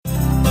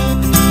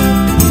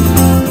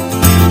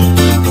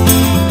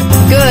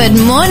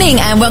Good morning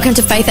and welcome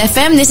to Faith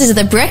FM. This is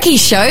the Brekkie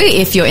Show.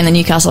 If you're in the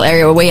Newcastle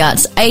area where we are,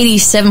 it's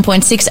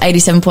 87.6,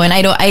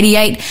 87.8 or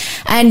 88.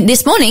 And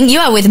this morning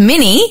you are with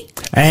Minnie.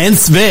 And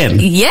Sven.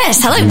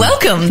 Yes. Hello.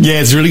 Welcome. Yeah,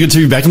 it's really good to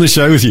be back on the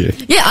show with you.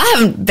 Yeah, I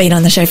haven't been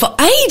on the show for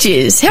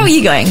ages. How are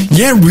you going?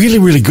 Yeah, really,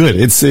 really good.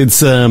 It's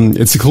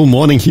a cool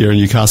morning here in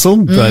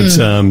Newcastle, but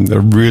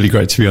really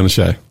great to be on the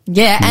show.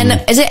 Yeah,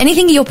 and is there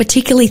anything you're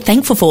particularly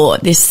thankful for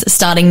this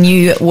starting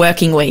new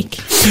working week?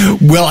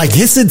 Well, I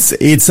guess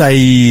it's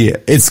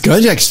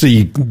going to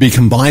actually be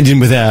combined in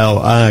with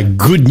our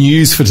good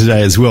news for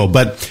today as well.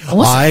 But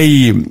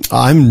awesome.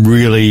 I'm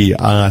really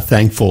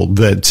thankful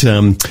that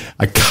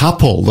a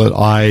couple that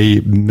I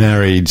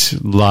married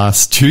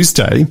last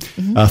Tuesday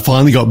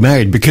finally got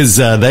married, because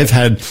they've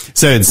had,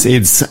 so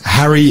it's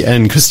Harry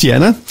and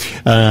Christiana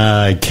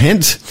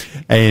Kent.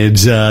 And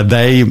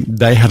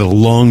they had a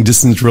long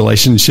distance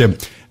relationship.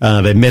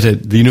 They met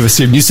at the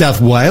University of New South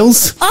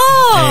Wales.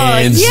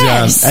 Oh,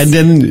 yes. And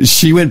then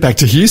she went back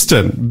to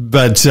Houston.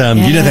 But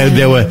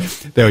they were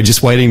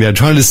just waiting. They were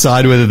trying to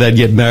decide whether they'd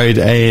get married.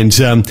 And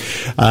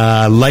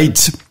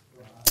late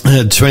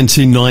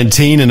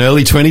 2019 and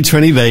early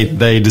 2020,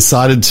 they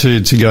decided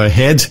to go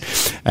ahead,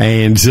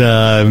 and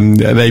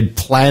they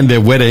planned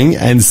their wedding,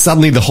 and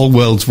suddenly the whole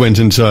world went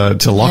into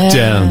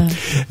lockdown.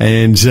 Yeah.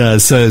 And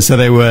so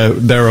they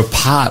were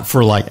apart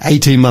for like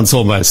 18 months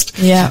almost.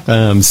 Yeah.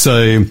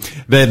 So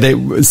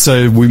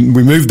we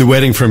moved the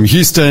wedding from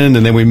Houston,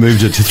 and then we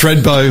moved it to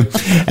Thredbo,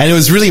 and it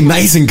was really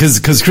amazing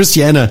because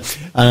Christiana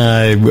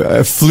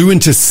flew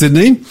into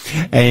Sydney,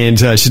 and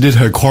she did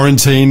her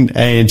quarantine,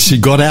 and she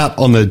got out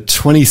on the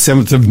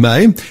 27th of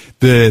May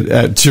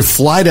to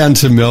fly down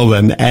to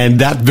Melbourne, and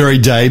that very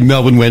day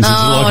Melbourne went into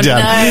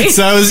lockdown. No.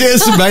 So it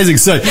was amazing.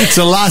 So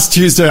last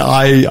Tuesday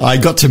I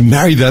got to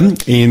marry them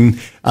in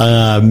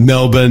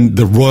Melbourne,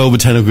 the Royal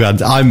Botanical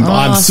Gardens.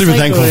 I'm super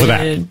thankful for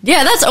that.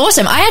 Yeah, that's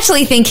awesome. I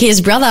actually think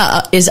his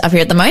brother is up here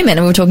at the moment,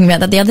 and we were talking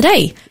about that the other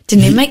day.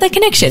 Didn't even make that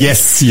connection.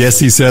 Yes,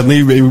 he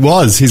certainly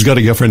was. He's got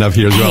a girlfriend up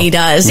here as well. He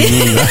does.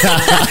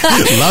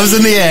 Love's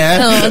in the air.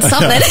 Oh, it's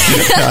something.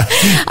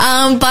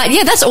 But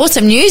yeah, that's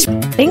awesome news.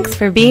 Thanks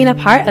for being a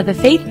part of the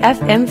Faith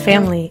FM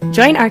family.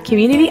 Join our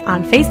community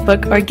on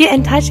Facebook or get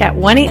in touch at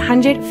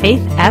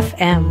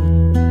 1-800-FAITH-FM.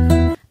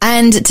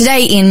 And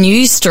today in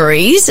news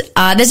stories,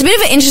 there's a bit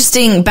of an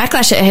interesting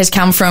backlash that has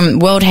come from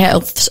World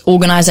Health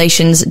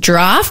Organization's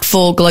draft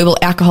for Global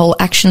Alcohol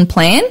Action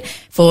Plan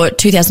for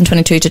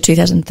 2022 to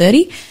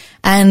 2030.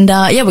 And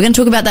we're going to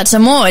talk about that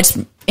some more. It's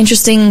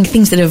interesting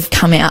things that have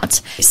come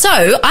out. So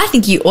I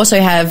think you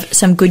also have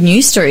some good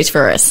news stories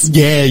for us.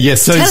 Yeah.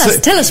 So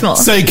tell us more.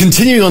 So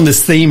continuing on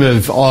this theme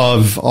of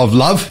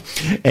love,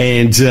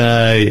 and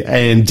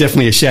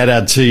definitely a shout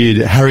out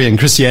to Harry and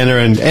Christiana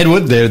and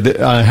Edward.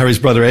 They're Harry's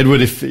brother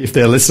Edward, if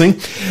they're listening.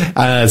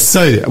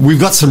 So we've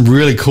got some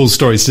really cool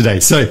stories today.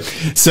 So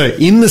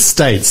in the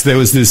States there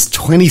was this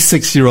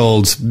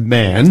 26-year-old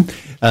man.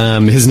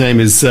 His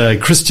name is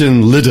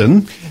Christian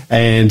Lydon.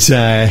 And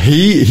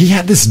he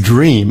had this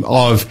dream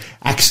of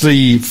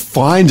actually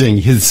finding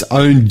his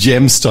own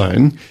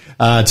gemstone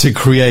to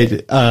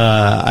create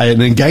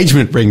an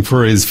engagement ring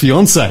for his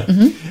fiancée.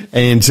 Mm-hmm.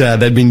 And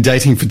they'd been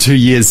dating for 2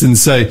 years. And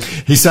so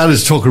he started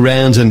to talk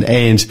around,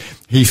 and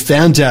he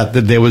found out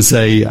that there was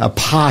a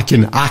park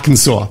in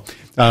Arkansas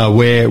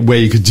where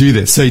you could do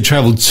this. So he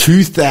traveled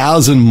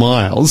 2,000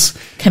 miles.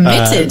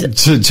 Committed.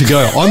 To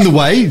go. On the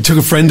way, took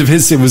a friend of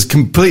his. It was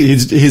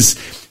complete.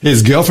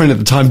 His girlfriend at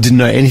the time didn't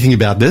know anything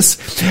about this.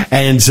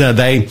 And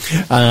they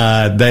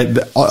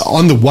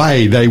on the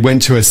way, they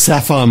went to a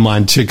sapphire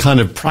mine to kind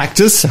of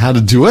practice how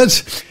to do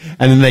it.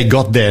 And then they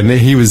got there, and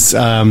he was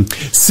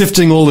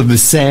sifting all of the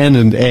sand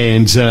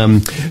and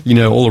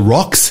all the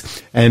rocks.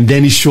 And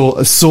then he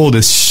saw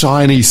this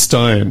shiny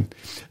stone.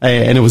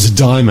 And it was a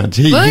diamond.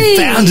 He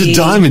found a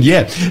diamond.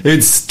 Yeah.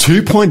 It's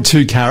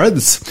 2.2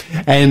 carats,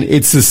 and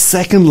it's the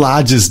second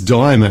largest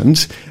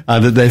diamond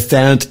that they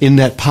found in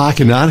that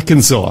park in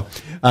Arkansas.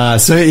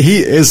 So he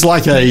is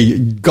like a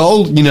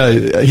gold,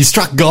 he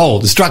struck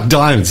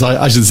diamonds,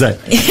 I should say.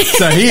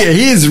 So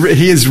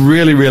he is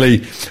really,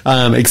 really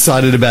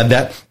excited about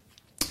that.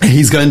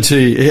 He's going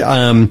to,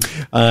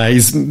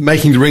 he's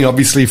making the ring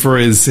obviously for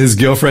his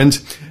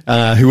girlfriend,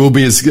 who will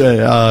be his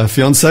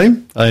fiancée,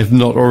 if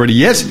not already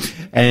yet.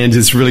 And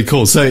it's really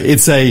cool. So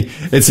it's a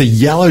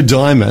yellow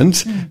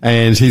diamond,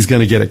 and he's going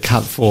to get it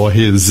cut for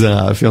his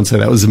fiancée.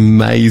 That was an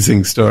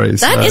amazing story.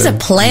 That is a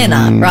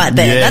planner right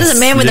there. Yes, that is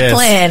a man with a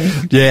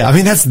plan. Yeah, I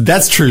mean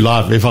that's true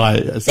love, if I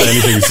say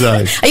anything.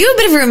 So, are you a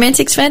bit of a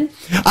romantic, Sven?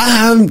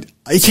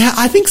 Yeah,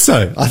 I think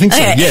so. Okay. So,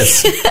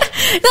 yes.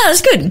 No,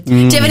 that's good. Do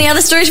you have any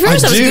other stories for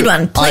us? That was a good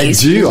one.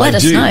 Please, let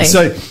us know.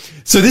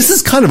 So this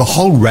is kind of a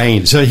whole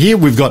range. So here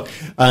we've got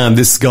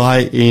this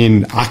guy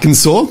in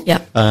Arkansas,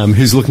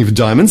 who's looking for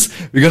diamonds.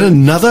 We've got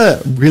another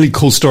really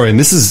cool story, and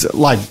this is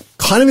like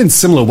kind of in a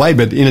similar way,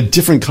 but in a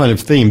different kind of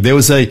theme. There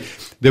was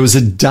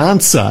a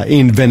dancer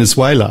in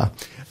Venezuela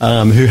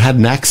who had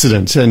an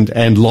accident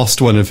and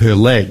lost one of her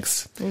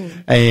legs.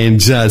 And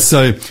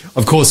so,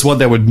 of course, what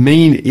that would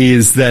mean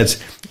is that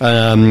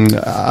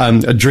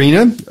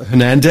Adriana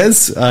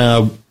Hernandez,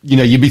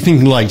 you'd be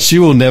thinking like she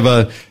will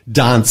never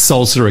dance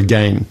salsa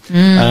again.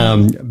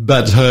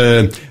 But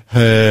her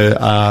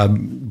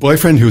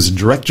boyfriend, who was a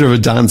director of a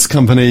dance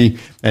company,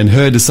 and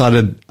her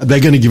decided they're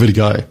going to give it a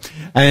go.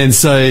 And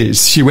so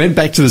she went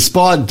back to the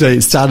spot,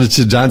 started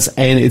to dance,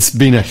 and it's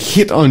been a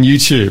hit on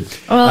YouTube.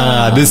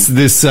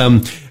 This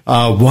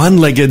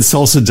one-legged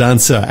salsa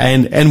dancer,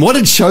 and what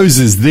it shows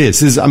is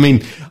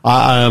maybe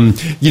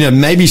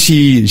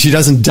she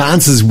doesn't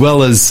dance as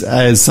well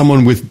as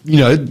someone with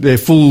their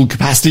full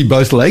capacity,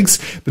 both legs.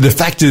 But the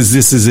fact is,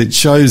 it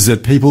shows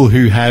that people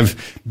who have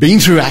been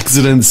through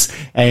accidents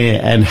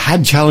and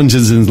had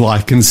challenges in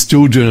life can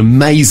still do an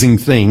amazing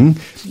thing,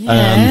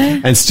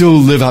 and still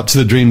live up to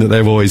the dream that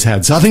they've always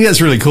had. So I think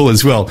that's really cool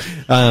as well.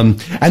 And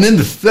then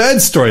the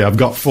third story I've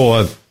got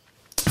for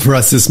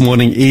us this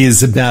morning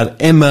is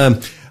about Emma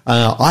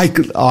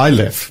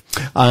Iliffe.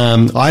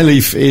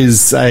 Iliffe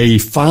is a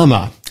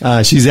farmer.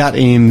 She's out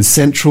in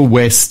central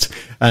west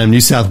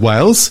New South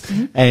Wales,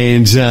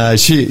 and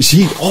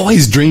she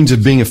always dreamed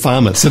of being a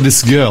farmer. So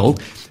this girl,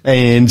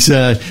 and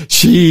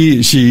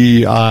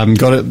she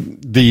got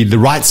the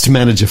rights to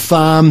manage a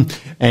farm,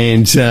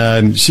 and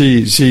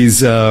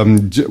she's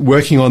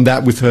working on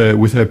that with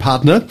her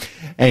partner.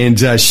 And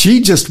she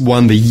just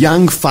won the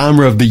Young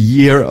Farmer of the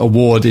Year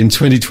award in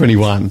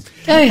 2021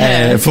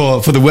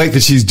 for the work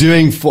that she's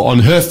doing on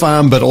her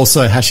farm, but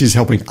also how she's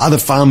helping other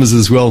farmers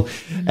as well.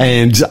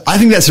 And I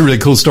think that's a really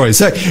cool story.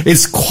 So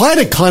it's quite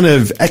a kind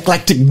of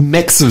eclectic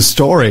mix of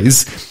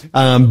stories,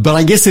 but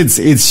I guess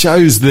it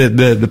shows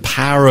the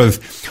power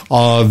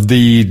of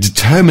the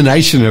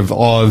determination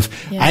of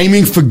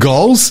aiming for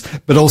goals,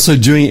 but also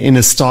doing it in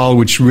a style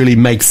which really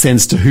makes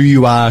sense to who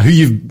you are, who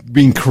you've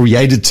been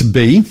created to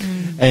be.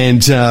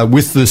 And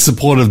with the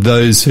support of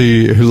those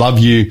who love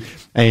you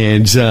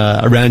and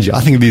around you.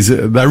 I think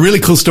they're really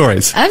cool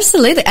stories.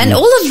 Absolutely. And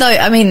all of those,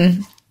 I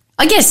mean,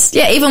 I guess,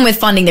 even with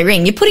finding the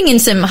ring, you're putting in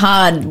some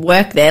hard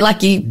work there.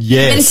 Like you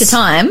spent into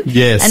time.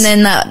 Yes. And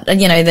then that,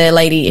 the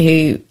lady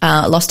who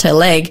lost her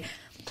leg,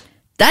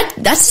 that's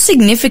a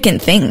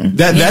significant thing.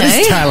 That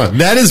is talent.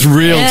 That is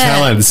real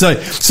talent. So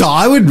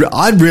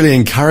I'd really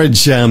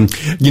encourage, go and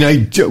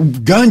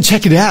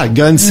check it out.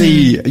 Go and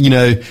see,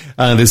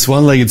 this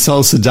one-legged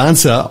salsa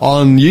dancer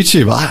on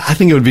YouTube. I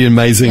think it would be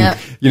amazing,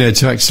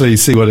 to actually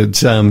see what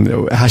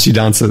how she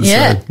dances.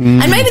 Yeah. So,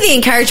 And maybe the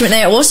encouragement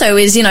there also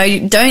is,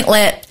 don't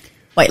let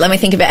me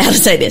think about how to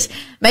say this.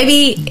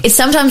 Maybe it's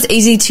sometimes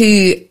easy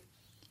to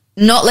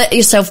not let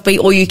yourself be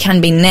all you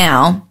can be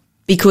now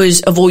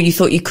because of all you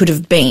thought you could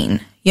have been.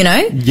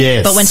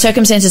 Yes. But when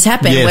circumstances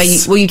happen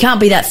where you can't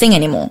be that thing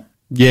anymore.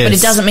 Yes. But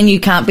it doesn't mean you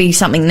can't be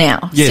something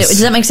now. Yes. So,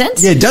 does that make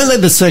sense? Yeah, don't let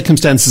the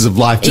circumstances of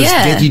life just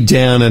get you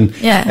down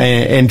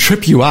and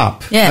trip you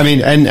up. Yeah. I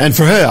mean, and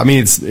for her, I mean,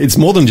 it's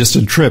more than just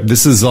a trip.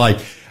 This is like,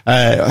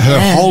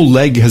 her whole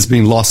leg has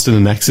been lost in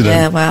an accident.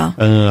 Yeah,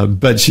 wow.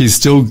 But she's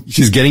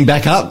getting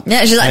back up.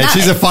 Yeah, she's like,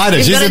 she's a fighter.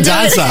 She's a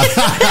dancer.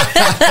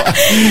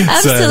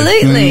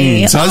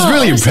 Absolutely. So I was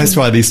really impressed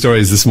by these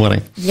stories this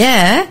morning.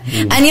 Yeah.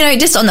 And,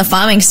 just on the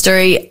farming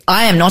story,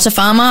 I am not a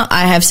farmer.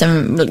 I have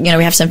some, we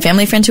have some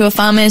family friends who are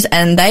farmers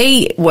and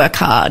they work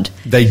hard.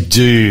 They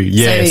do,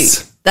 yes.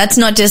 So that's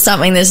not just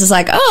something that's just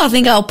like, I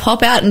think I'll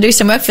pop out and do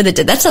some work for the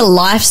day. That's a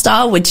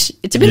lifestyle, which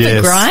it's a bit of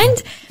a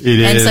grind. It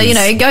is. So,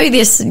 go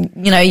this,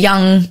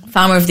 Young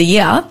Farmer of the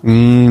Year.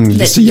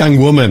 Just a young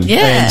woman.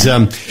 Yeah.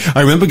 And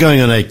I remember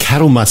going on a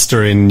cattle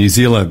muster in New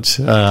Zealand,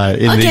 down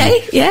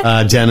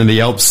in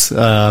the Alps.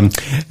 And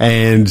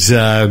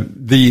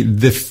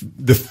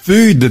the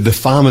food that the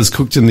farmers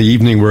cooked in the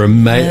evening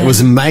it was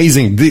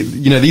amazing.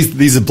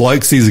 These are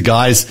blokes, these are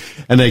guys,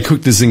 and they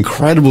cooked this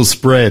incredible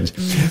spread.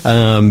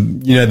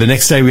 The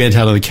next day we went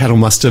out on the cattle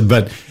muster,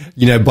 but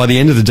by the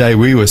end of the day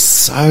we were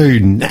so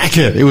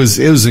knackered. It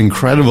was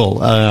incredible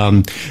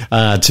to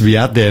be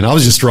out there, and I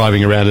was just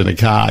driving around in a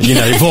car,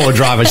 four-wheel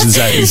drive, I should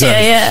say. So,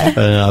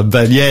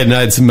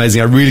 it's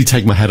amazing. I really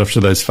take my hat off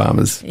to those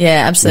farmers.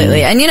 Yeah,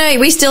 absolutely. And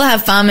we still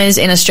have farmers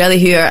in Australia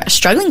who are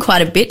struggling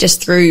quite a bit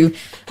just through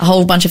a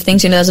whole bunch of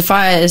things. As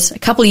far as a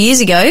couple of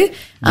years ago,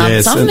 some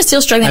of them are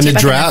still struggling to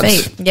get back on their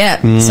feet.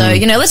 Yeah. So,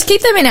 let's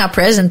keep them in our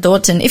prayers and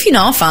thoughts. And if you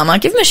know a farmer,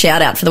 give them a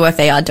shout out for the work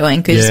they are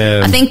doing, because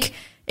I think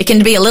it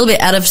can be a little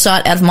bit out of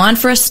sight, out of mind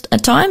for us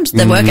at times.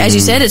 The work, as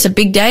you said, it's a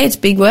big day, it's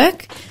big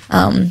work.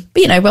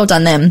 But well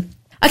done them.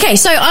 Okay,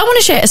 so I want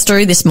to share a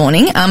story this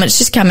morning. It's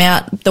just come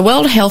out. The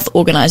World Health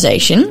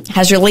Organization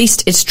has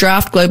released its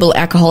draft Global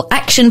Alcohol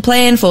Action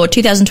Plan for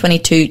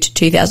 2022 to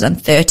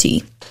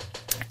 2030.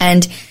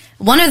 And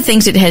one of the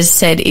things it has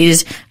said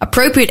is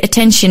appropriate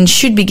attention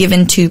should be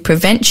given to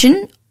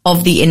prevention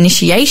of the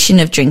initiation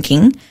of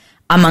drinking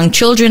among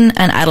children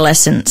and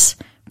adolescents,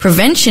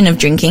 prevention of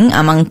drinking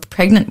among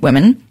pregnant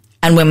women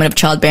and women of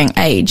childbearing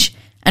age,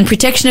 and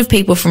protection of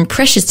people from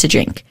pressures to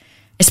drink,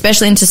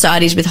 especially in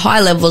societies with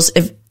high levels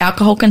of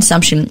alcohol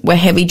consumption where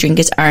heavy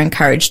drinkers are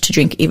encouraged to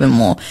drink even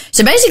more.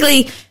 So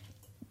basically,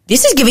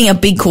 this is giving a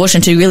big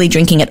caution to really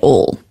drinking at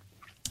all.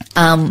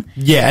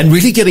 Yeah, and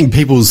really getting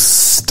people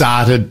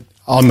started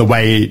on the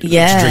way to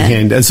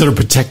drinking and sort of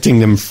protecting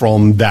them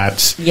from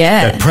that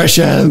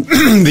pressure,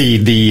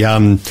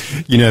 the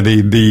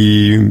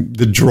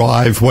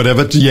drive,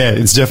 whatever. Yeah,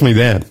 it's definitely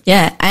there.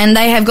 Yeah, and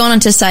they have gone on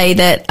to say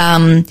that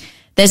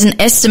there's an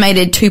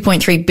estimated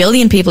 2.3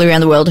 billion people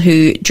around the world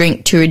who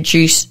drink to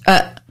reduce,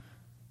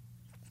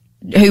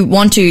 who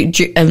want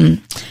to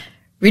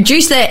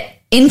reduce their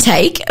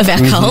intake of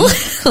alcohol.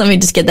 Let me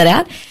just get that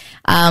out.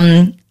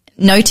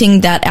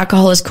 Noting that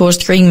alcohol has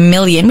caused 3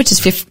 million, which is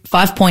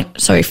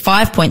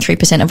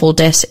 5.3% of all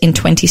deaths in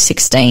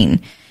 2016.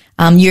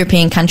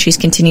 European countries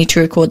continue to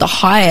record the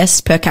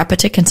highest per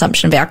capita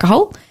consumption of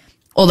alcohol,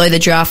 although the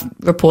draft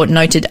report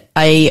noted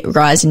a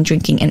rise in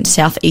drinking in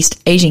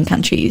Southeast Asian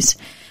countries.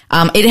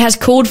 It has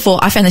called for,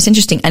 I found this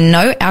interesting, a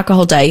no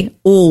alcohol day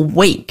all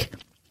week,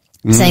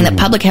 saying that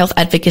public health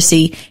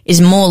advocacy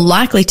is more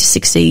likely to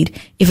succeed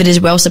if it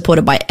is well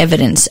supported by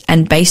evidence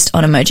and based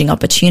on emerging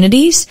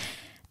opportunities,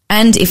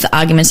 and if the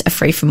arguments are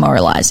free from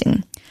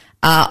moralizing.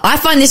 I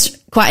find this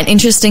quite an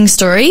interesting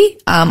story.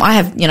 I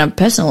have,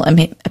 personal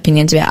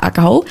opinions about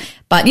alcohol,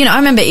 but, I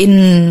remember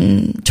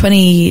in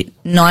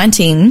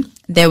 2019,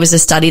 there was a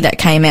study that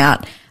came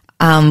out,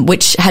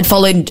 which had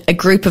followed a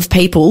group of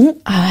people.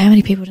 How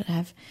many people did it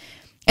have?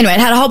 Anyway, it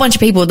had a whole bunch of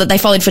people that they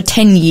followed for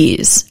 10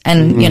 years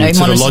and,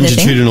 sort of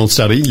longitudinal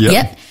study.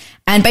 Yep.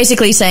 And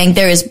basically saying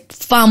there is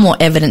far more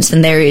evidence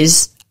than there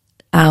is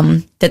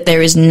that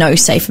there is no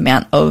safe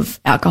amount of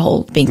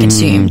alcohol being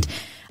consumed.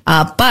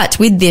 But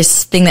with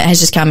this thing that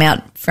has just come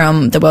out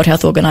from the World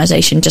Health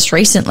Organization just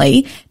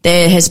recently,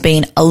 there has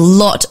been a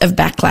lot of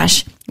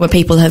backlash where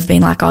people have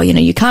been like, oh,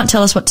 you can't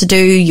tell us what to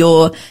do.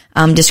 You're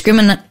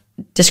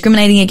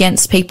discriminating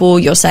against people.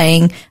 You're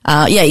saying,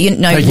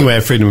 taking away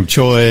our freedom of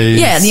choice.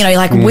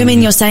 Yeah,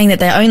 women, you're saying that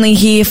they're only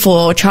here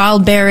for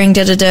childbearing,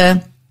 It's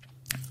kind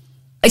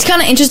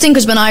of interesting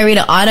because when I read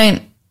it, I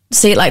don't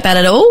see it like that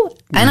at all.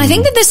 And I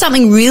think that there's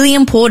something really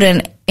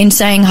important in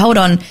saying, hold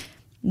on,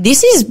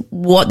 this is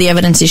what the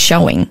evidence is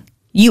showing.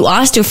 You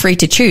are still free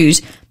to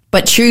choose,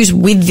 but choose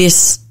with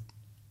this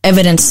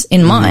evidence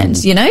in mind,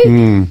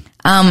 And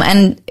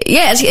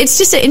it's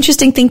just an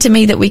interesting thing to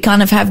me that we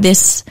kind of have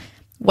this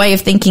way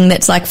of thinking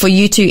that's like, for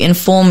you to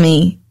inform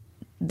me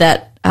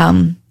that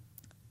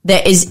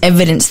there is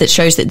evidence that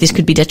shows that this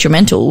could be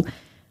detrimental.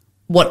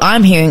 What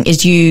I'm hearing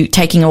is you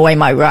taking away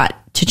my right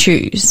to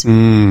choose.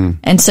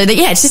 And so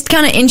it's just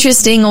kind of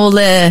interesting, all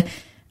the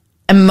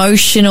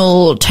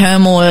emotional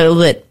turmoil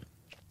that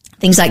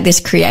things like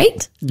this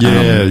create.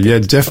 Yeah,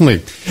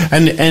 definitely.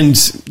 And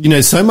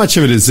so much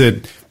of it is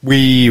that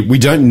we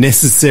don't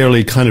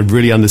necessarily kind of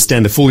really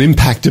understand the full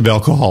impact of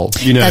alcohol.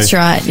 That's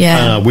right.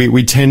 Yeah.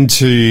 We tend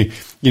to,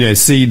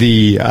 see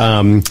the,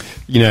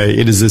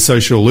 it is a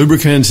social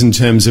lubricant in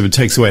terms of it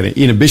takes away the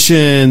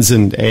inhibitions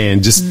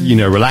and just,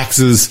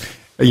 relaxes,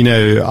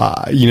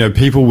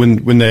 people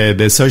when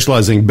they're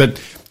socializing. But,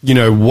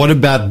 what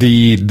about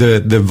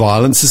the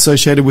violence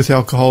associated with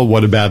alcohol?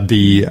 What about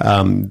the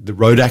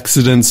road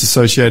accidents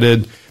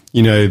associated?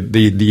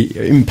 The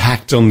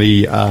impact on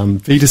the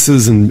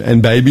fetuses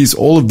and babies,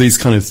 all of these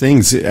kind of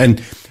things.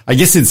 And I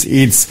guess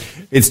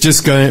it's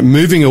just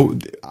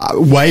moving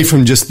away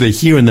from just the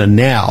here and the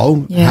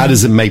now. Yeah. How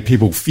does it make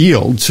people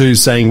feel, to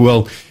saying,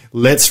 well,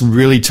 let's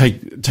really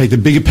take the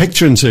bigger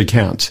picture into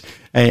account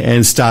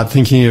and start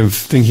thinking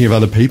of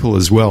other people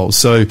as well.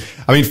 So,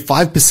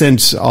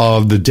 5%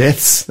 of the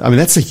deaths,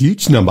 that's a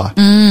huge number.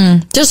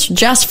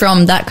 Just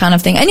from that kind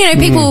of thing. And,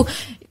 people,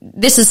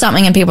 this is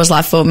something in people's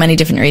life for many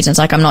different reasons.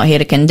 Like, I'm not here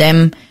to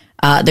condemn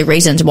the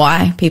reasons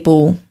why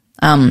people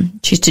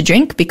choose to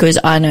drink, because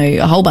I know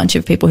a whole bunch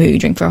of people who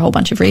drink for a whole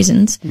bunch of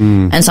reasons.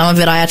 And some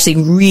of it I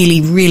actually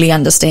really, really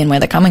understand where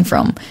they're coming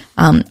from.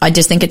 I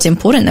just think it's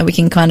important that we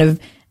can kind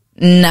of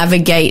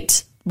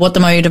navigate what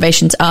the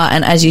motivations are,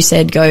 and as you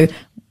said, go,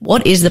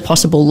 what is the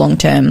possible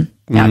long-term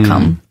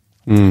outcome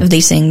of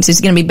these things? Is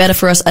it going to be better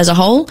for us as a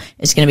whole?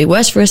 Is it going to be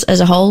worse for us as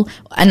a whole?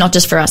 And not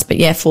just for us, but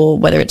for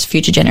whether it's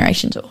future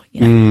generations or,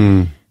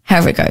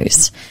 however it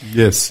goes.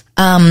 Yes.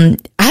 I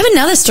have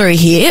another story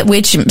here,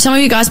 which some of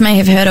you guys may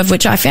have heard of,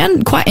 which I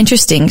found quite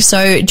interesting.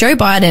 So Joe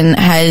Biden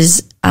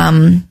has,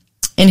 in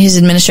his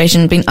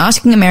administration, been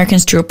asking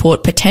Americans to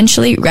report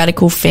potentially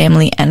radical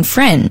family and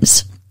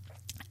friends.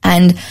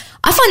 And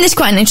I find this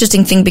quite an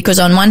interesting thing, because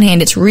on one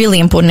hand, it's really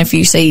important if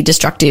you see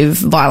destructive,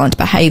 violent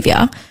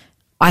behavior,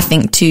 I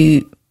think,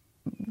 to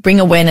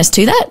bring awareness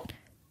to that,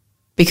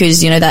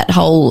 because, that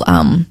whole,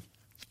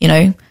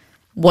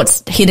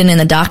 what's hidden in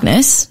the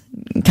darkness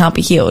can't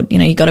be healed.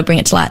 You got to bring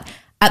it to light.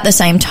 At the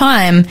same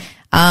time,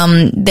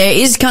 there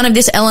is kind of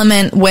this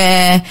element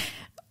where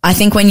I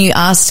think when you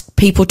ask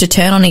people to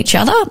turn on each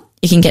other,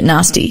 it can get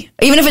nasty,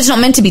 even if it's not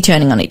meant to be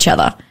turning on each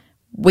other.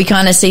 We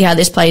kind of see how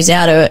this plays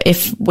out, or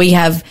if we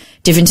have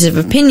differences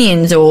of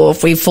opinions, or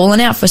if we've fallen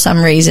out for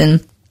some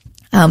reason.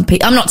 I'm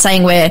not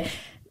saying we're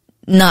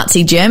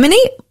Nazi Germany,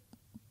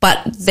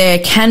 but there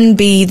can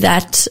be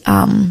that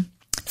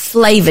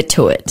flavor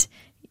to it.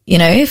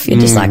 If you're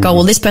just like, oh,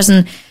 well, this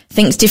person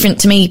thinks different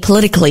to me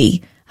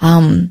politically.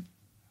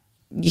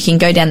 You can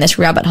go down this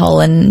rabbit hole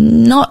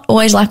and not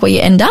always like where you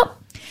end up.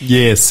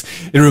 Yes.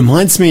 It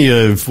reminds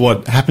me of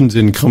what happened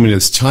in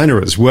communist China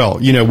as well,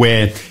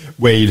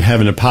 where you'd have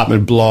an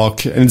apartment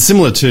block, and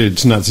similar to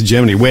Nazi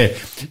Germany, where,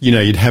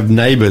 you'd have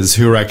neighbours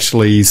who are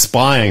actually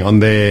spying on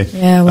their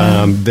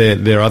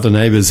other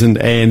neighbours.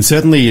 And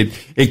certainly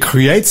it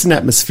creates an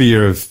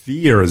atmosphere of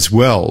fear as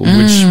well,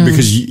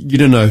 because you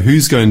don't know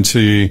who's going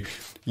to,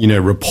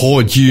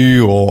 report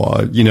you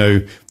or,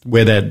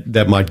 where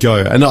that might go.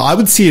 And I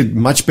would see it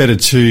much better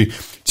to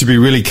be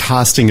really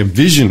casting a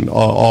vision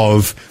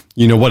of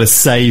what a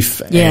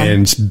safe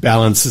and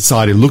balanced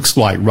society looks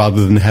like,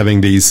 rather than having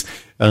these,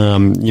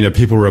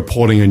 people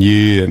reporting on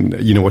you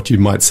and, what you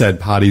might say at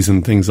parties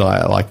and things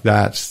like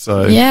that.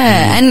 So,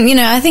 And,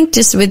 I think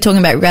just with talking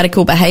about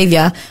radical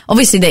behavior,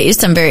 obviously there is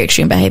some very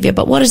extreme behavior,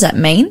 but what does that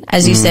mean?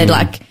 As you said,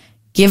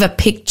 give a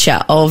picture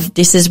of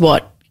this is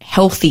what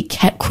healthy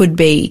could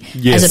be,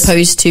 as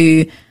opposed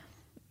to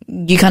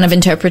you kind of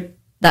interpret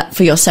that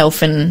for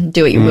yourself and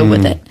do what you will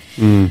with it.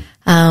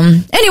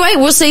 Anyway,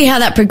 we'll see how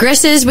that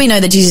progresses. We know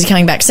that Jesus is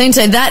coming back soon,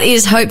 so that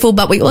is hopeful,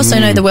 but we also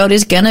know the world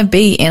is going to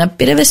be in a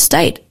bit of a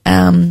state.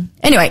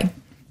 Anyway,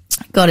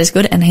 God is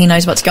good and he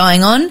knows what's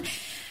going on.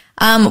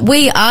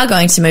 We are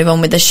going to move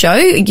on with the show.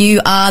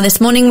 You are this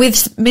morning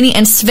with Minnie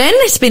and Sven.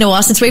 It's been a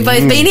while since we've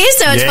both been here,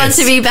 so it's fun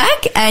to be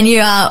back. And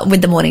you are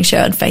with the morning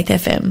show on Faith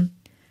FM.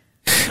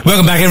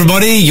 Welcome back,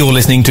 everybody. You're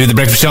listening to The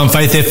Breakfast Show on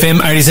Faith FM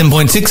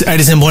 87.6,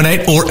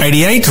 87.8 or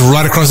 88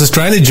 right across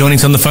Australia. Joining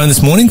us on the phone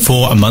this morning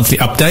for a monthly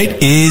update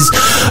is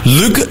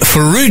Luke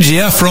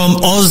Ferrugia from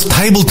Oz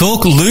Table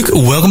Talk. Luke,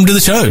 welcome to the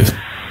show.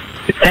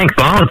 Thanks,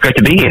 Bob. It's great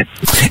to be here.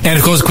 And,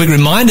 of course, a quick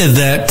reminder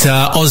that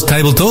Oz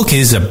Table Talk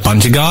is a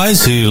bunch of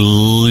guys who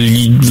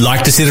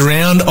like to sit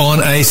around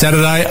on a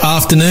Saturday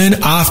afternoon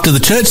after the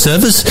church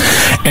service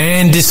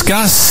and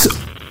discuss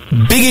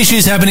big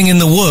issues happening in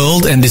the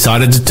world, and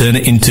decided to turn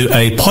it into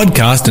a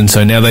podcast. And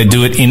so now they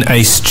do it in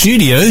a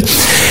studio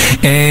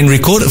and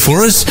record it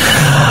for us.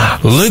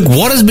 Luke,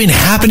 what has been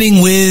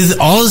happening with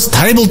Oz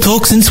Table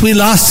Talk since we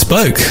last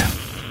spoke?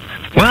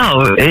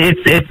 Well,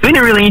 it's been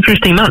a really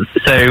interesting month.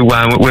 So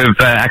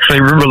we've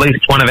actually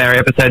released one of our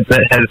episodes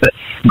that has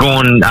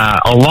gone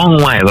a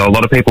long way. A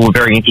lot of people were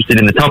very interested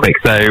in the topic.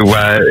 So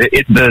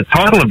the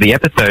title of the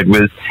episode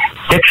was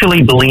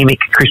Sexually Bulimic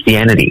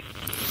Christianity.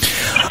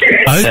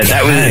 Okay. So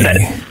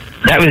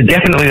that was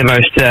definitely the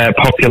most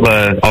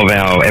popular of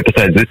our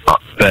episodes this month.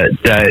 But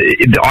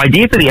the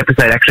idea for the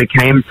episode actually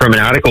came from an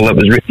article that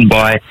was written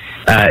by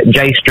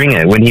Jay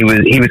Stringer when he was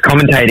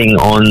commentating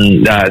on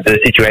the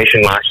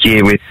situation last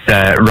year with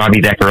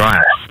Ravi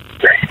Zacharias,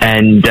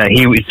 and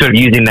he was sort of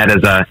using that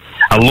as a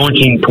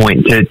launching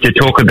point to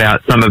talk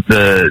about some of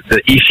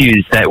the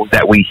issues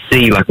that we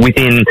see, like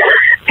within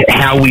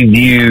how we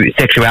view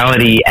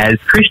sexuality as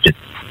Christians.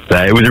 So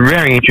it was a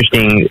very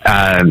interesting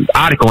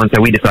article, and so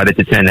we decided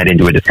to turn that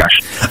into a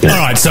discussion. All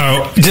right,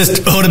 so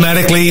just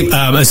automatically,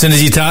 as soon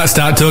as you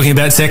start talking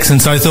about sex and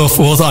so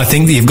forth, I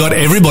think that you've got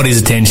everybody's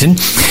attention.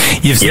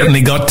 You've certainly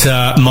got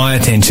my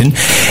attention.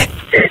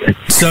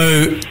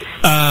 So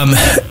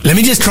let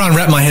me just try and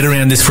wrap my head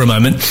around this for a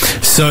moment.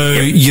 So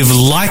you've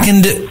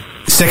likened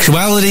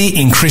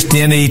sexuality in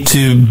Christianity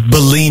to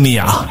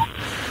bulimia.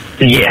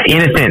 Yeah, in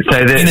a sense.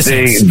 So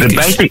the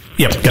basic,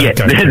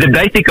 the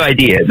basic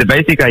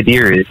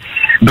idea is,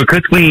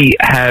 because we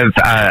have,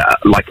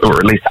 or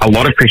at least a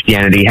lot of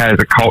Christianity has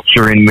a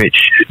culture in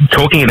which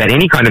talking about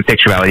any kind of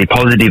sexuality,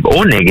 positive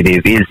or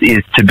negative,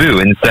 is taboo,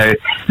 and so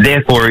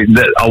therefore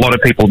a lot of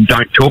people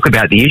don't talk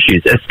about the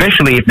issues,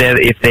 especially if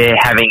they're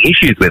having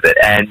issues with it,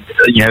 and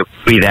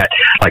be that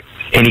like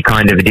any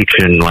kind of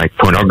addiction, like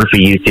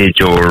pornography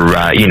usage or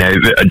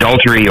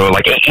adultery, or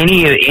like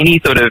any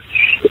sort of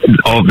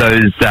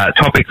those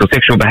topics or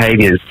sexual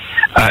behaviours,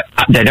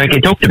 they don't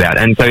get talked about.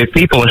 And so if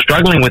people are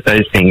struggling with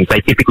those things, they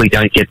typically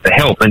don't get the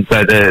help. And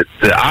so the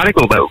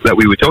article that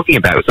we were talking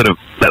about was sort of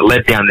that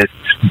led down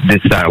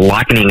this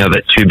likening of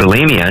it to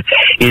bulimia,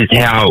 is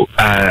how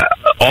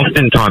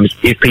oftentimes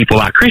if people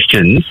are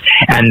Christians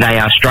and they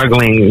are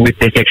struggling with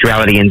their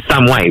sexuality in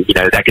some way,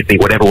 that could be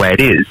whatever way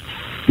it is,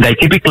 they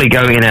typically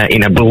go in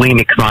a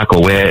bulimic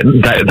cycle where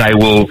they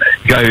will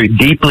go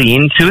deeply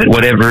into it,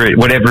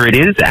 whatever it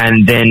is,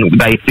 and then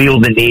they feel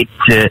the need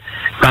to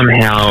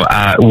somehow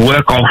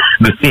work off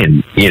the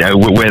sin,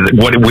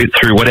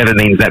 through whatever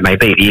means that may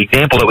be. The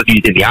example that was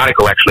used in the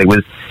article actually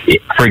was,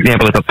 for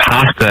example, if a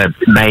pastor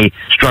may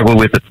struggle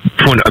with a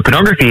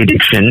pornography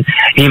addiction,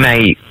 he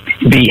may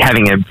be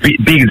having a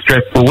big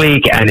stressful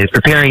week and is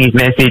preparing his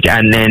message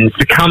and then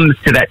succumbs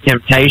to that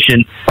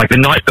temptation like the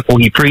night before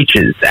he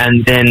preaches,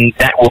 and then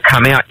that will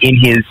come out in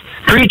his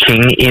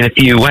preaching in a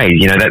few ways.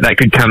 That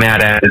could come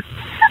out as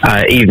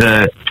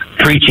either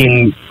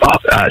preaching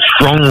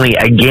strongly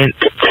against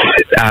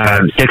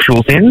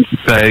sexual sins,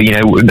 so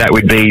that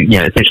would be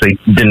essentially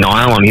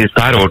denial on his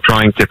part, or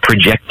trying to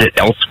project it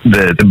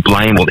the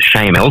blame or the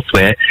shame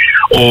elsewhere,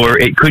 or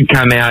it could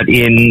come out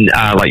in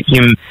like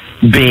him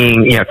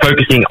being,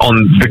 focusing on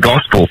the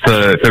gospel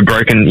for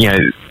broken,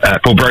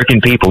 for broken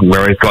people,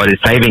 whereas God is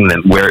saving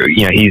them, where,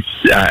 he's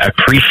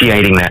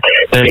appreciating that.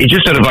 So it's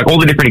just sort of like all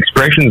the different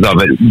expressions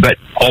of it, but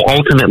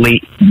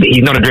ultimately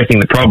he's not addressing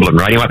the problem,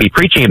 right? He might be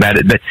preaching about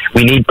it, but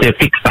we need to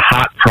fix the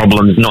heart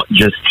problems, not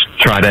just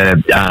try to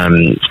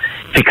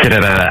fix it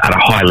at a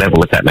high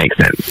level, if that makes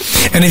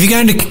sense. And if you're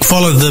going to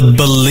follow the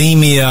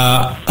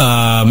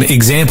bulimia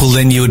example,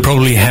 then you would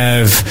probably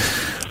have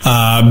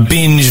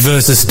binge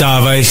versus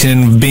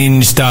starvation,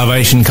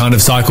 binge-starvation kind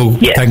of cycle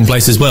taking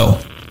place as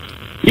well.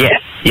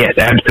 Yes,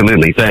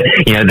 absolutely. So,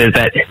 there's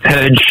that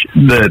purge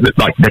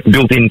that's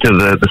built into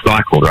the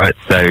cycle, right?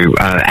 So,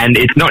 and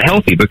it's not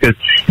healthy because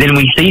then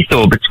we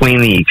seesaw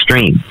between the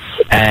extremes,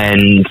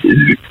 and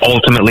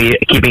ultimately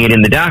keeping it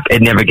in the dark,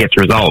 it never gets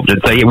resolved. And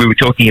so, we were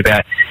talking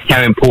about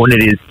how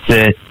important it is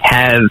to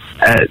have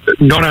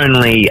not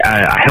only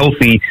a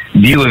healthy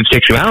view of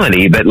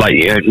sexuality, but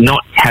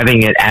not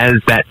having it as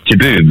that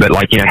taboo, but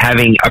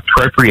having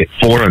appropriate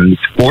forums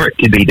for it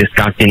to be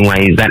discussed in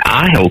ways that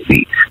are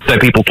healthy, so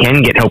people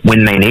can get help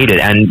when they need it,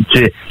 and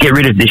to get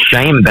rid of this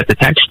shame that's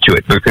attached to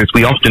it, because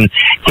we often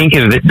think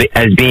of it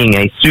as being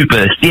a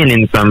super sin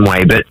in some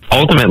way, but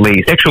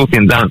ultimately sexual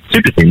sins aren't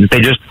super sins,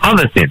 they're just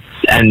other sins.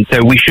 And so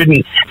we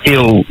shouldn't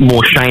feel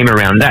more shame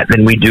around that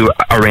than we do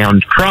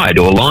around pride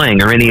or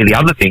lying or any of the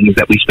other things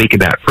that we speak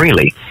about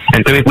freely.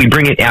 And so if we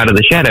bring it out of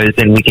the shadows,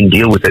 then we can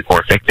deal with it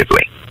more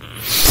effectively.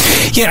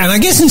 Yeah, and I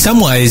guess in some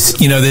ways,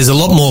 there's a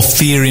lot more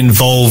fear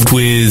involved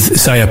with,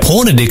 say, a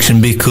porn addiction,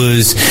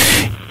 because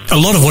a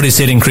lot of what is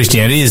said in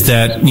Christianity is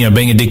that,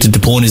 being addicted to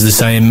porn is the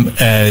same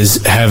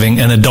as having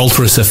an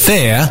adulterous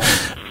affair.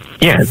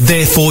 Yeah.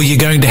 Therefore, you're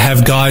going to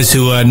have guys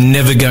who are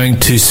never going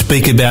to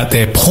speak about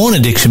their porn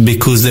addiction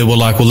because they were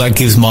like, well, that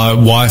gives my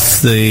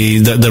wife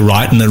the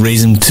right and the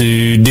reason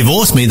to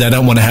divorce me. They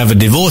don't want to have a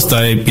divorce.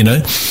 And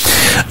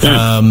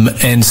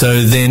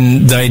so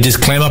then they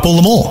just clam up all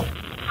the more.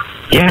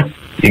 Yeah.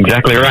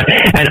 Exactly right.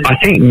 And I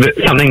think that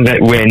something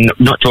that we're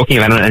not talking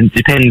about, and it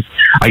depends,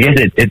 I guess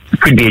it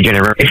could be a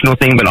generational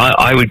thing, but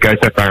I would go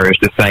so far as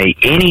to say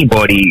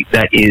anybody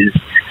that is,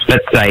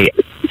 let's say,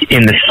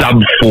 in the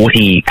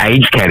sub-40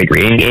 age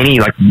category, any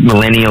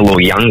millennial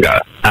or younger,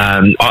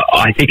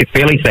 I think it's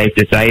fairly safe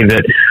to say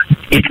that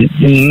it's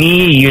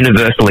near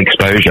universal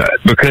exposure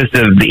because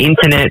of the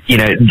internet.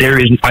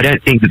 I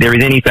don't think that there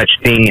is any such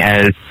thing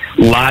as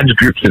large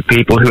groups of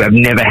people who have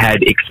never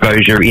had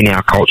exposure in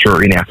our culture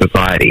or in our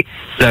society.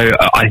 So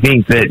I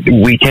think that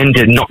we tend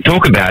to not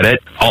talk about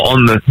it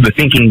on the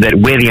thinking that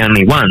we're the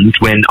only ones,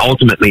 when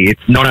ultimately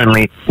we're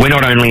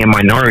not only a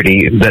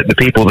minority, that the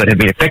people that have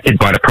been affected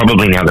by it are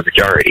probably now the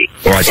majority,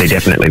 or I'd say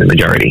definitely the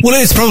majority.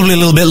 Well, it's probably a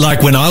little bit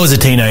like when I was a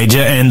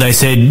teenager and they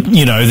said,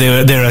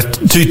 there are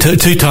two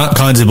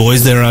kinds of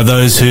boys. There are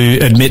those who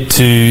admit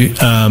to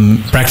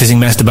practicing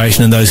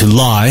masturbation and those who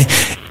lie.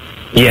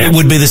 Yeah. It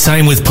would be the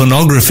same with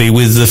pornography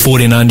with the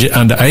 14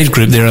 under age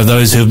group. There are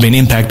those who have been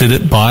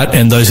impacted by it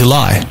and those who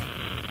lie.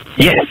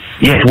 Yes,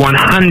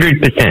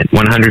 100%.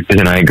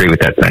 100%, I agree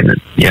with that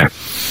statement. Yeah.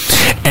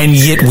 And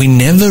yet we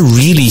never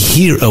really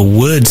hear a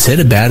word said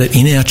about it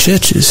in our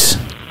churches.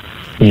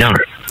 No.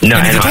 And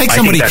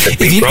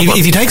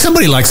if you take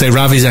somebody like, say,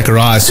 Ravi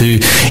Zacharias, who,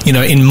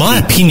 in my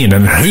opinion,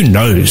 and who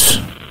knows,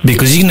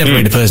 because you can never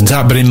read a person's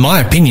heart, but in my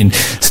opinion,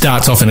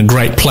 starts off in a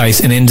great place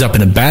and ends up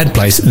in a bad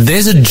place.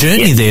 There's a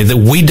journey there that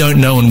we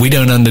don't know and we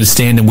don't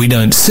understand and we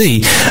don't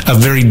see, a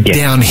very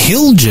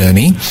downhill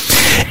journey.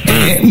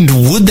 And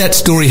would that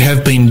story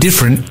have been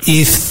different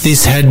if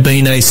this had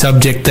been a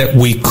subject that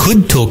we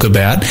could talk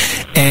about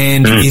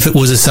and if it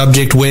was a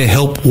subject where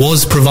help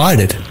was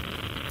provided?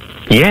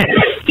 Yes.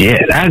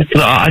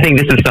 I think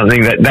this is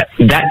something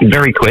that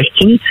very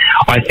question,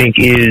 I think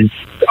is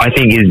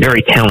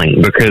very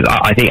telling, because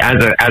I think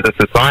as a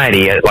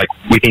society, like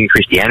within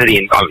Christianity,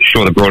 and I'm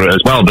sure the broader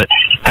as well, but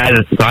as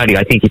a society,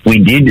 I think if we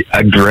did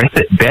address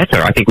it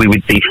better, I think we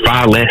would see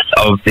far less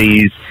of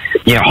these,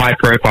 high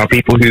profile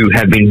people who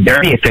have been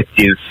very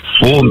effective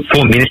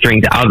for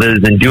ministering to others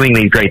and doing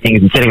these great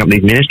things and setting up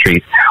these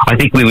ministries. I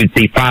think we would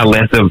see far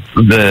less of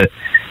the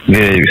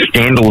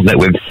scandals that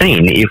we've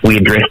seen if we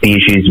address the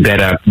issues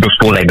better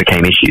before they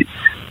became issues.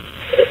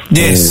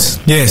 Yes.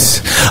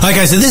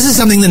 Okay, so this is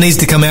something that needs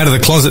to come out of the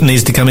closet,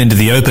 needs to come into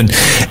the open,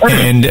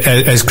 and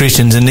as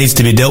Christians, and needs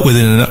to be dealt with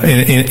in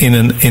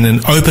an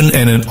open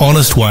and an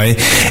honest way,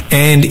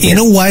 and in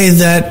a way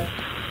that,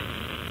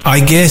 I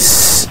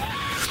guess,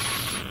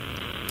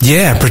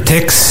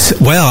 protects.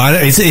 Well,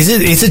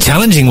 it's a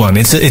challenging one.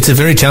 It's a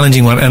very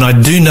challenging one, and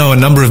I do know a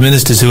number of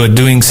ministers who are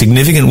doing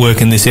significant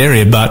work in this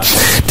area. But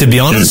to be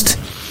honest,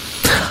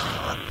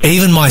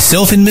 even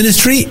myself in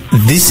ministry,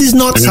 this is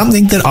not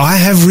something that I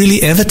have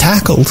really ever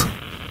tackled.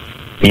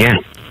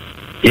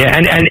 Yeah,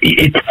 and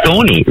it's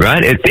thorny,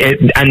 right?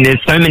 And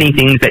there's so many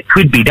things that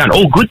could be done,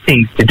 all good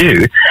things to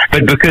do,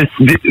 but because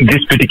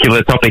this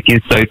particular topic is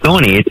so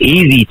thorny, it's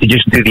easy to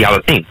just do the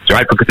other things,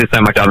 right? Because there's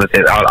so much other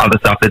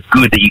stuff that's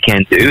good that you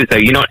can do. So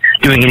you're not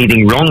doing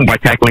anything wrong by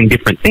tackling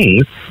different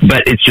things,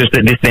 but it's just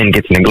that this then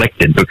gets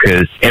neglected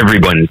because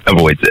everyone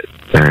avoids it.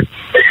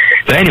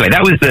 So So anyway,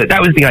 that was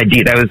the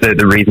idea. That was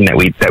the reason that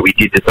we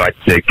did decide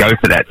to go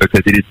for that,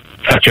 because it is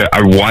such a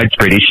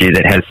widespread issue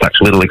that has such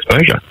little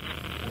exposure.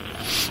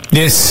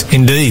 Yes,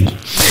 indeed.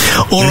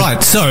 All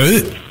right, so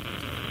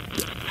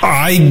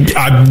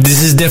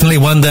this is definitely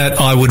one that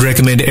I would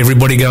recommend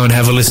everybody go and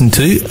have a listen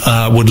to.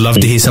 Would love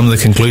to hear some of the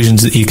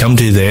conclusions that you come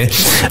to there.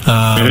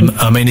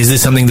 I mean, is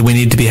this something that we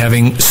need to be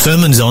having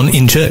sermons on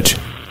in church?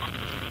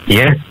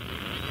 Yeah.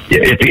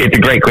 It's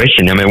a great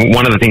question. I mean,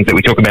 one of the things that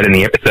we talk about in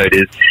the episode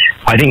is,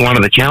 I think one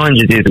of the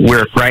challenges is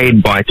we're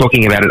afraid by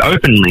talking about it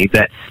openly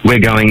that we're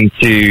going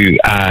to,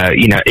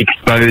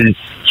 expose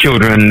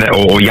children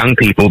or young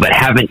people that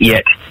haven't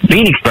yet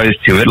been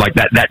exposed to it, like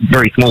that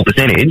very small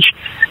percentage.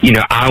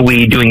 Are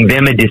we doing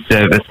them a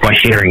disservice by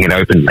sharing it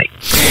openly?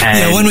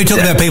 And when we talk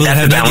about people that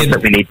have not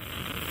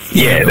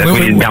yet...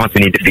 balance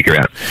we need to figure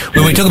out.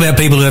 When we talk about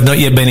people who have not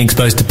yet been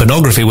exposed to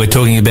pornography, we're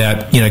talking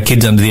about,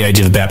 kids under the age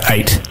of about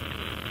 8.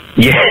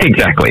 Yeah,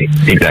 exactly.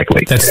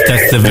 That's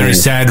the very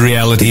sad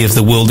reality of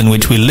the world in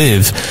which we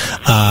live.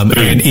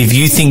 And if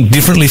you think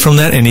differently from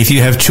that, and if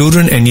you have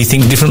children and you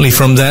think differently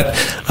from that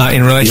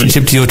in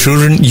relationship to your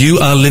children, you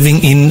are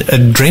living in a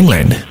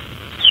dreamland.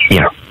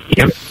 Yeah.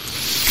 Yep.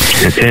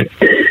 That's it.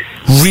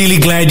 Really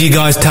glad you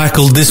guys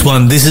tackled this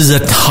one. This is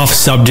a tough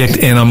subject,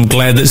 and I'm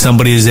glad that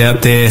somebody is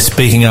out there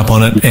speaking up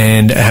on it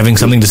and having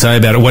something to say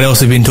about it. What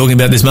else have you been talking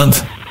about this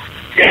month?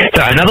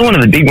 So another one of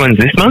the big ones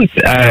this month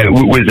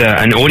was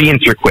an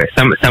audience request.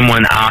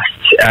 Someone asked,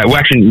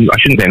 actually, I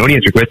shouldn't say an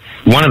audience request.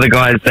 One of the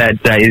guys that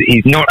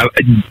is not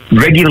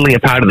regularly a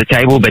part of the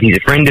table, but he's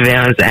a friend of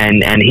ours,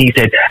 and he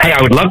said, "Hey,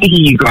 I would love to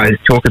hear you guys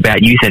talk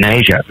about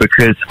euthanasia,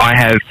 because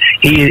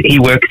he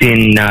works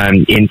in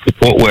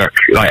support work.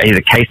 Like, he's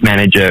a case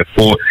manager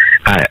for."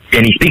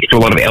 And he speaks to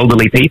a lot of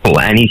elderly people,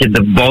 and he said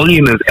the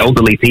volume of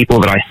elderly people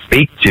that I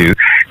speak to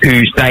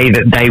who say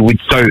that they would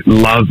so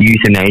love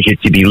euthanasia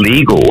to be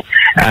legal,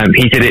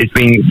 he said it's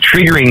been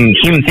triggering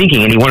him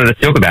thinking, and he wanted us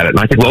to talk about it. And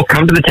I said, well,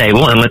 come to the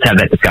table and let's have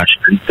that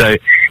discussion. And so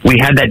we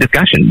had that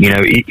discussion.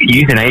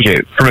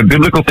 Euthanasia, from a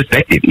biblical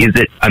perspective, is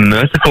it a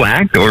merciful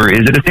act or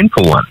is it a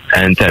sinful one?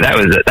 And so that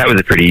was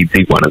a pretty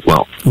big one as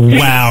well.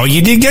 Wow,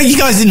 you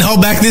guys didn't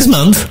hold back this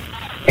month.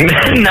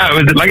 No,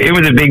 it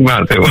was a big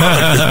month. It was.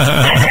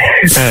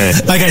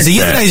 Okay, so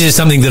euthanasia is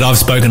something that I've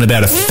spoken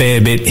about a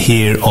fair bit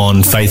here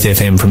on Faith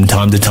FM from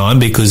time to time,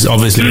 because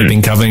obviously we've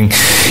been covering,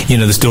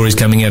 the stories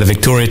coming out of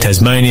Victoria,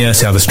 Tasmania,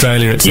 South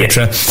Australia,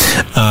 etc.,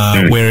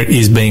 where it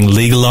is being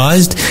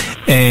legalised.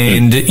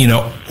 And,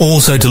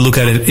 also to look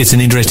at it, it's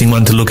an interesting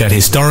one to look at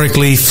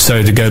historically.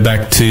 So to go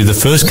back to the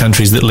first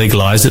countries that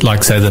legalised it,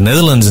 like, say, the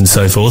Netherlands and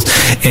so forth,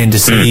 and to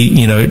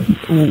see,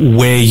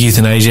 where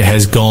euthanasia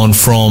has gone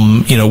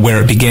from, where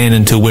it began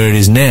until where it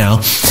is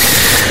now.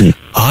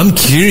 I'm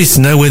curious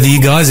to know whether you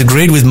guys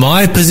agreed with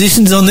my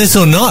positions on this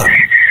or not.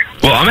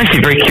 Well, I'm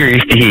actually very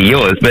curious to hear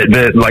yours, but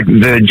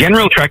the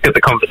general track that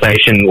the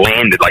conversation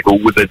landed,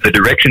 the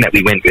direction that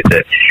we went with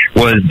it,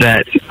 was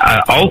that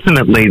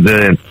ultimately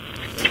limiting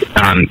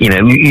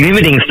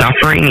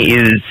suffering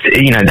is,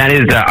 that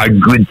is a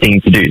good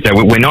thing to do. So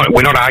we're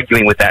not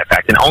arguing with that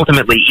fact. And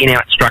ultimately, in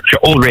our structure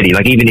already,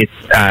 even if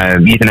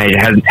euthanasia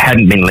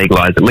hadn't been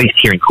legalised, at least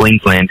here in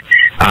Queensland,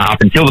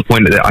 up until the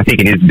point that I think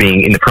it is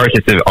being in the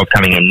process of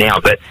coming in now,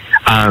 but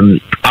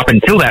up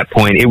until that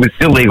point, it was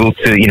still legal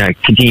to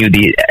continue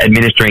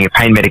administering a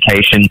pain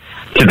medication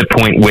to the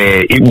point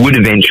where it would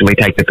eventually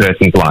take the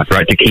person's life,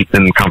 right, to keep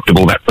them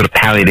comfortable, that sort of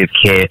palliative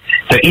care.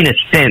 So in a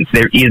sense,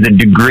 there is a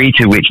degree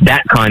to which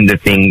that kind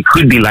of thing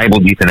could be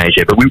labelled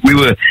euthanasia, but we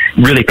were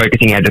really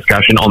focusing our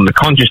discussion on the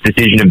conscious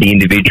decision of the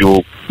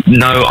individual.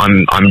 No,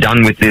 I'm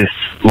done with this.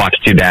 Life's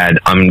too bad.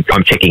 I'm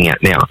checking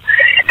out now.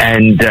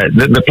 And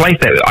the place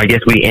that I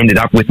guess we ended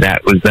up with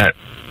that was that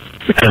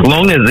as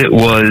long as it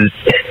was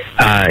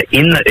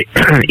in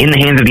the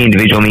hands of the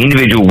individual, and the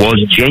individual was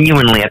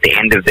genuinely at the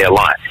end of their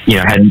life,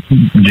 had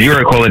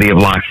zero quality of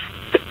life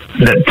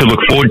to look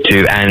forward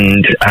to,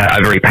 and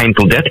a very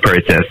painful death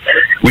process,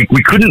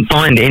 we couldn't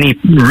find any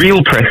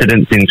real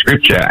precedence in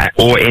Scripture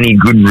or any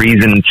good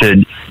reason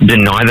to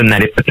deny them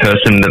that if the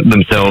person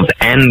themselves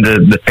and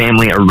the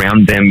family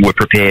around them were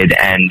prepared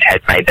and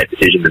had made that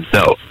decision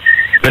themselves.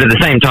 But at the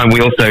same time, we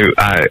also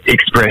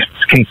expressed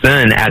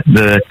concern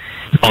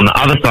on the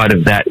other side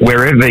of that,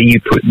 wherever you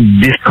put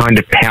this kind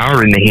of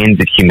power in the hands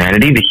of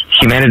humanity,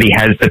 humanity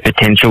has the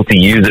potential to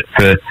use it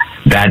for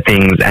bad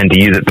things and to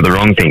use it for the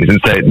wrong things. And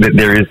so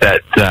there is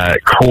that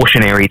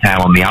cautionary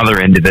tale on the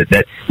other end of it,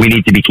 that we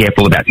need to be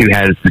careful about who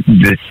has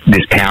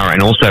this power,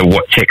 and also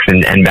what checks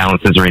and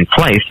balances are in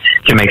place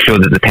to make sure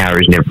that the power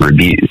is never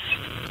abused.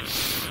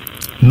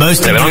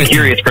 I'm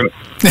curious from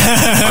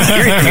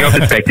your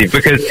perspective,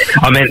 because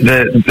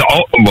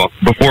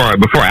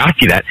before I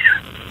ask you that,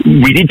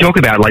 we did talk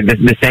about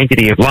the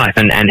sanctity of life,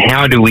 and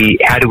how do we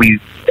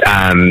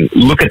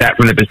look at that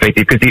from the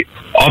perspective, because the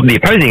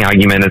opposing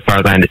argument, as far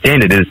as I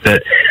understand it, is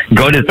that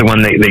God is the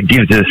one that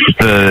gives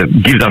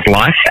us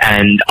life,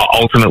 and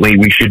ultimately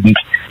we shouldn't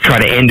try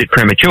to end it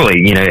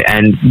prematurely,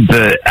 and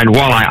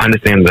while I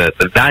understand the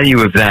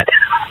value of that,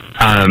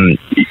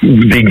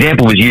 the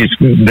example was used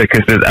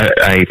because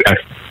a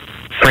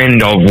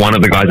friend of one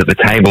of the guys at the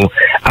table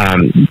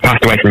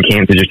passed away from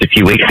cancer just a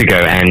few weeks ago,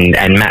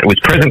 and Matt was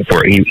present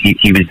for it.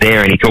 He was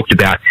there, and he talked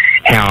about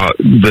how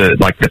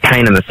the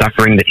pain and the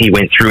suffering that he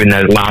went through in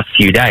those last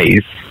few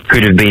days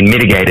could have been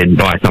mitigated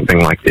by something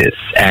like this,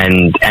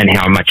 and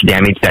how much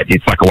damage that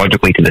did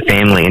psychologically to the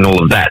family and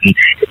all of that.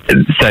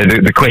 And so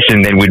the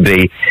question then would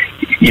be,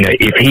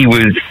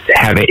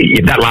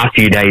 if that last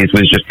few days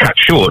was just cut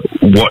short,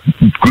 what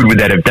good would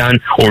that have done,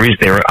 or is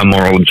there a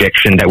moral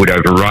objection that would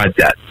override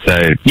that? So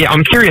yeah,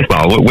 I'm curious,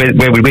 Lyle, where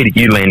did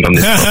you land on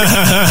this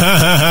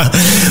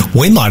topic?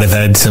 We might have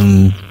had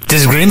some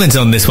disagreements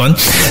on this one.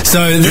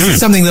 So this is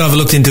something that I've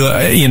looked into,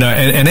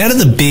 and out of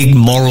the big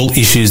moral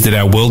issues that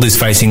our world is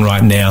facing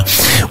right now,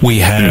 we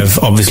have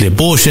obviously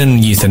abortion,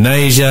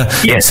 euthanasia,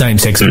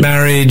 same-sex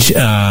marriage,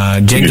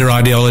 gender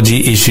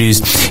ideology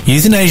issues.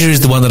 Euthanasia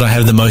is the one that I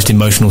have the most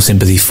emotional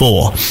sympathy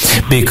for,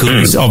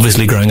 because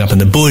obviously growing up in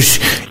the bush,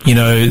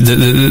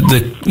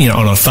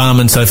 on a farm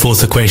and so forth,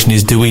 the question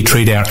is, do we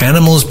treat our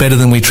animals better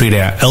than we treat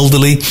our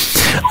elderly?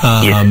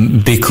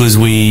 Because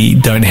we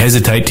don't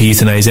hesitate to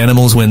euthanize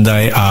animals when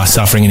they are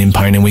suffering and in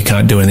pain and we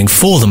can't do anything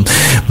for them.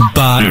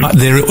 But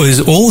there is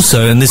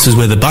also, and this is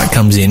where the but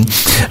comes in,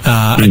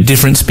 a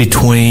difference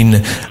between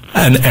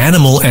an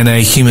animal and a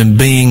human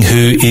being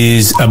who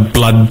is a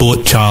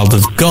blood-bought child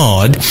of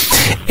God,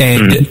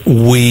 and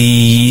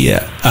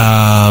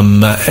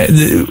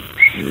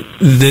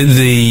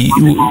the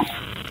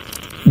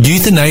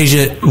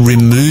euthanasia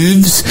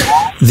removes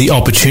the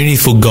opportunity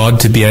for God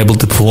to be able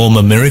to perform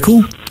a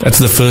miracle. That's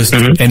the first.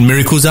 And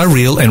miracles are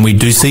real, and we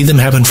do see them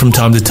happen from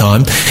time to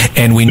time.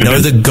 And we know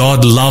that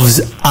God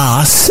loves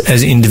us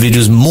as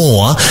individuals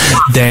more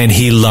than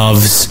we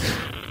love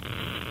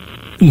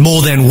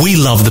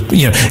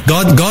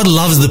God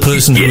loves the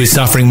person who is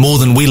suffering more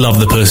than we love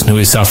the person who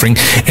is suffering,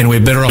 and we're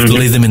better off to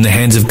leave them in the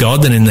hands of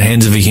God than in the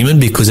hands of a human,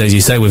 because, as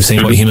you say, we've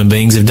seen what human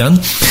beings have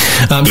done.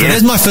 So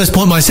that's my first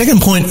point. My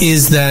second point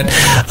is that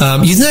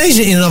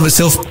euthanasia in and of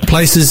itself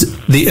places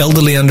the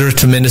elderly under a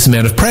tremendous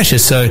amount of pressure.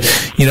 So,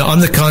 I'm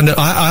the kind of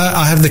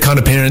I have the kind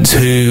of parents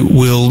who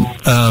will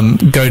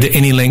go to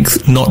any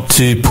length not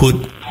to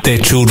put their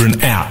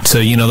children out. So,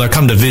 they'll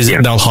come to visit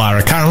and they'll hire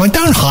a car. I'm like,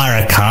 don't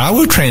hire a car,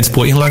 we'll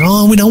transport you. Like,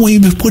 we don't want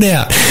you to be put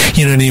out.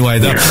 Anyway,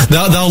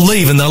 they'll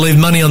leave, and they'll leave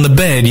money on the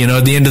bed,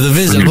 at the end of the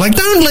visit. I'm like,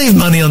 don't leave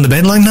money on the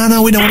bed. Like,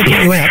 no, we don't want to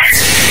put you out.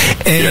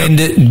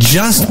 And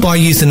just by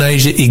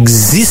euthanasia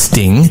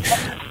existing,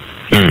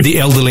 the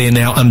elderly are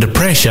now under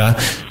pressure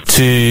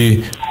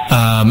to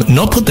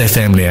not put their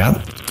family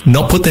out,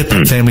 not put their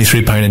family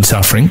through pain and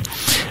suffering,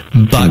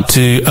 but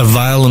to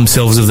avail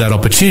themselves of that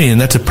opportunity. And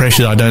that's a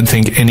pressure that I don't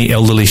think any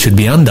elderly should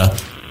be under.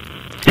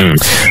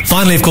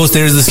 Finally, of course,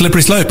 there is the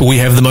slippery slope. We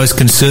have the most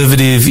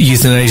conservative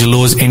euthanasia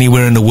laws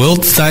anywhere in the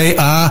world. They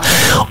are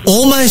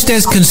almost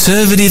as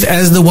conservative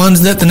as the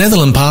ones that the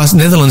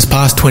Netherlands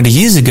passed 20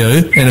 years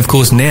ago. And of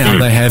course, now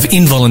they have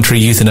involuntary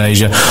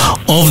euthanasia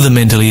of the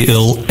mentally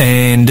ill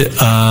and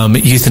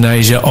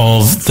euthanasia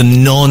of the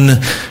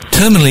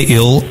non-terminally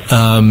ill,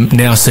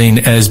 now seen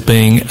as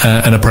being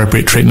an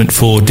appropriate treatment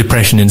for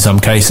depression in some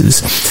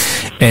cases.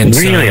 And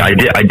really, I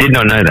did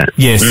not know that.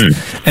 Yes.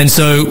 And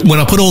so when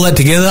I put all that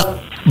together,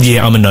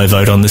 I'm a no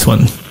vote on this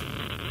one.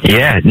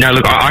 Yeah, no,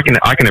 look, I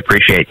can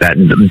appreciate that,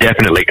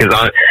 definitely, because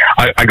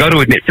I got to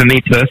admit, for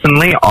me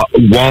personally,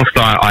 whilst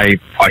I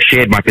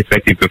shared my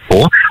perspective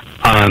before,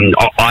 I'm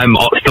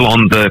still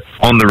on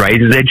the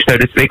razor's edge, so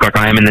to speak. Like,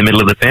 I am in the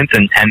middle of the fence,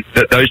 and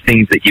those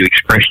things that you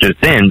expressed just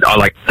then are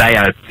they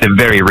are the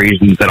very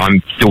reasons that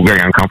I'm still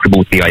very uncomfortable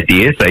with the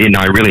idea. So,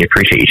 I really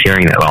appreciate you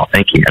sharing that, Lyle.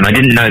 Thank you. And I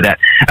didn't know that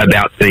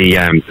about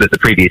the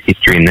previous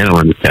history in the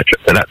Netherlands, etc.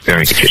 So that's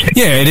very interesting.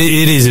 Yeah, it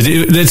is.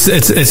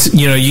 It's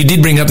you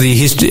did bring up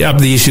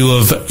the issue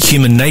of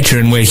human nature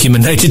and where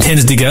human nature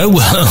tends to go.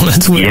 Well,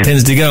 that's where it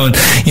tends to go, and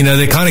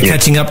they're kind of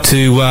catching up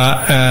to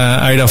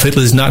Adolf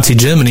Hitler's Nazi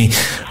Germany.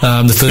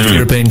 The first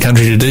European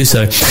country to do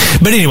so.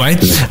 But anyway,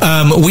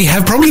 we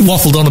have probably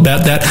waffled on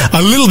about that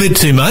a little bit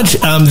too much.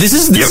 This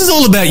is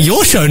all about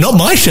your show, not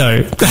my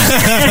show.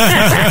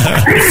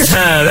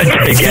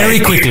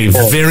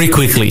 Very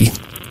quickly.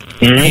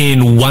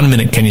 In 1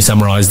 minute, can you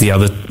summarise the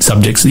other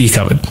subjects that you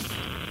covered?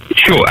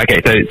 Sure. Okay.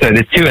 So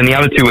there's two, and the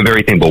other two are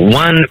very simple.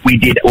 One, we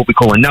did what we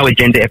call a no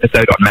agenda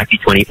episode on Matthew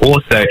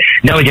 24. So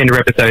no agenda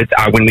episodes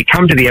are when we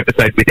come to the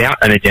episode without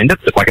an agenda,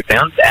 just like it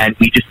sounds, and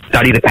we just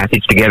study the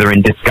passage together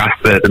and discuss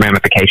the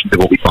ramifications of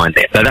what we find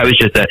there. So that was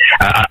just a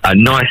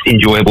nice,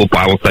 enjoyable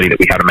Bible study that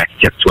we had on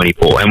Matthew chapter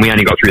 24, and we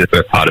only got through the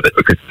first part of it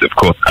because, of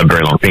course, a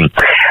very long thing.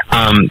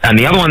 And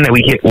the other one that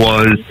we hit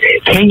was,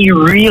 can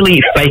you really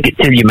fake it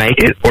till you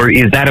make it, or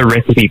is that a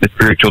recipe for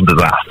spiritual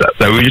disaster?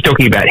 So we were just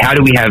talking about how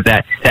do we have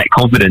that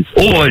confidence,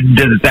 or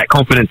does that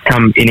confidence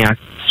come in our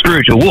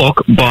spiritual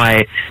walk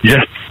by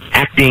just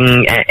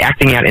acting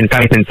out in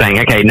faith and saying,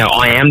 okay, no,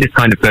 I am this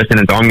kind of person,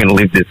 and so I'm going to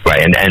live this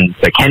way. And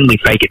so can we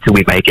fake it till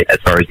we make it as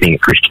far as being a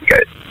Christian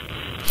goes?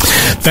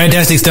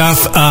 Fantastic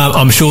stuff.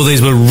 I'm sure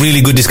these were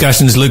really good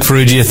discussions. Luke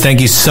Ferrugia,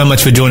 thank you so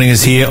much for joining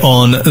us here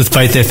on the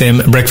Faith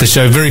FM Breakfast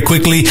Show. Very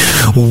quickly,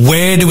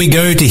 where do we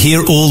go to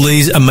hear all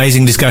these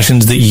amazing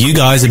discussions that you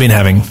guys have been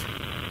having?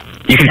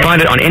 You can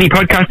find it on any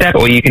podcast app,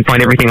 or you can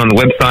find everything on the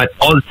website,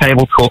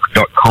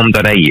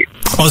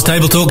 oztabletalk.com.au.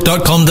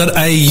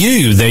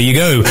 oztabletalk.com.au. There you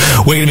go.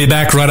 We're going to be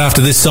back right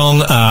after this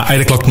song.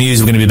 8 o'clock news.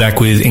 We're going to be back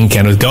with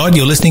Encounter with God.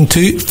 You're listening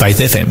to Faith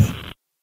FM.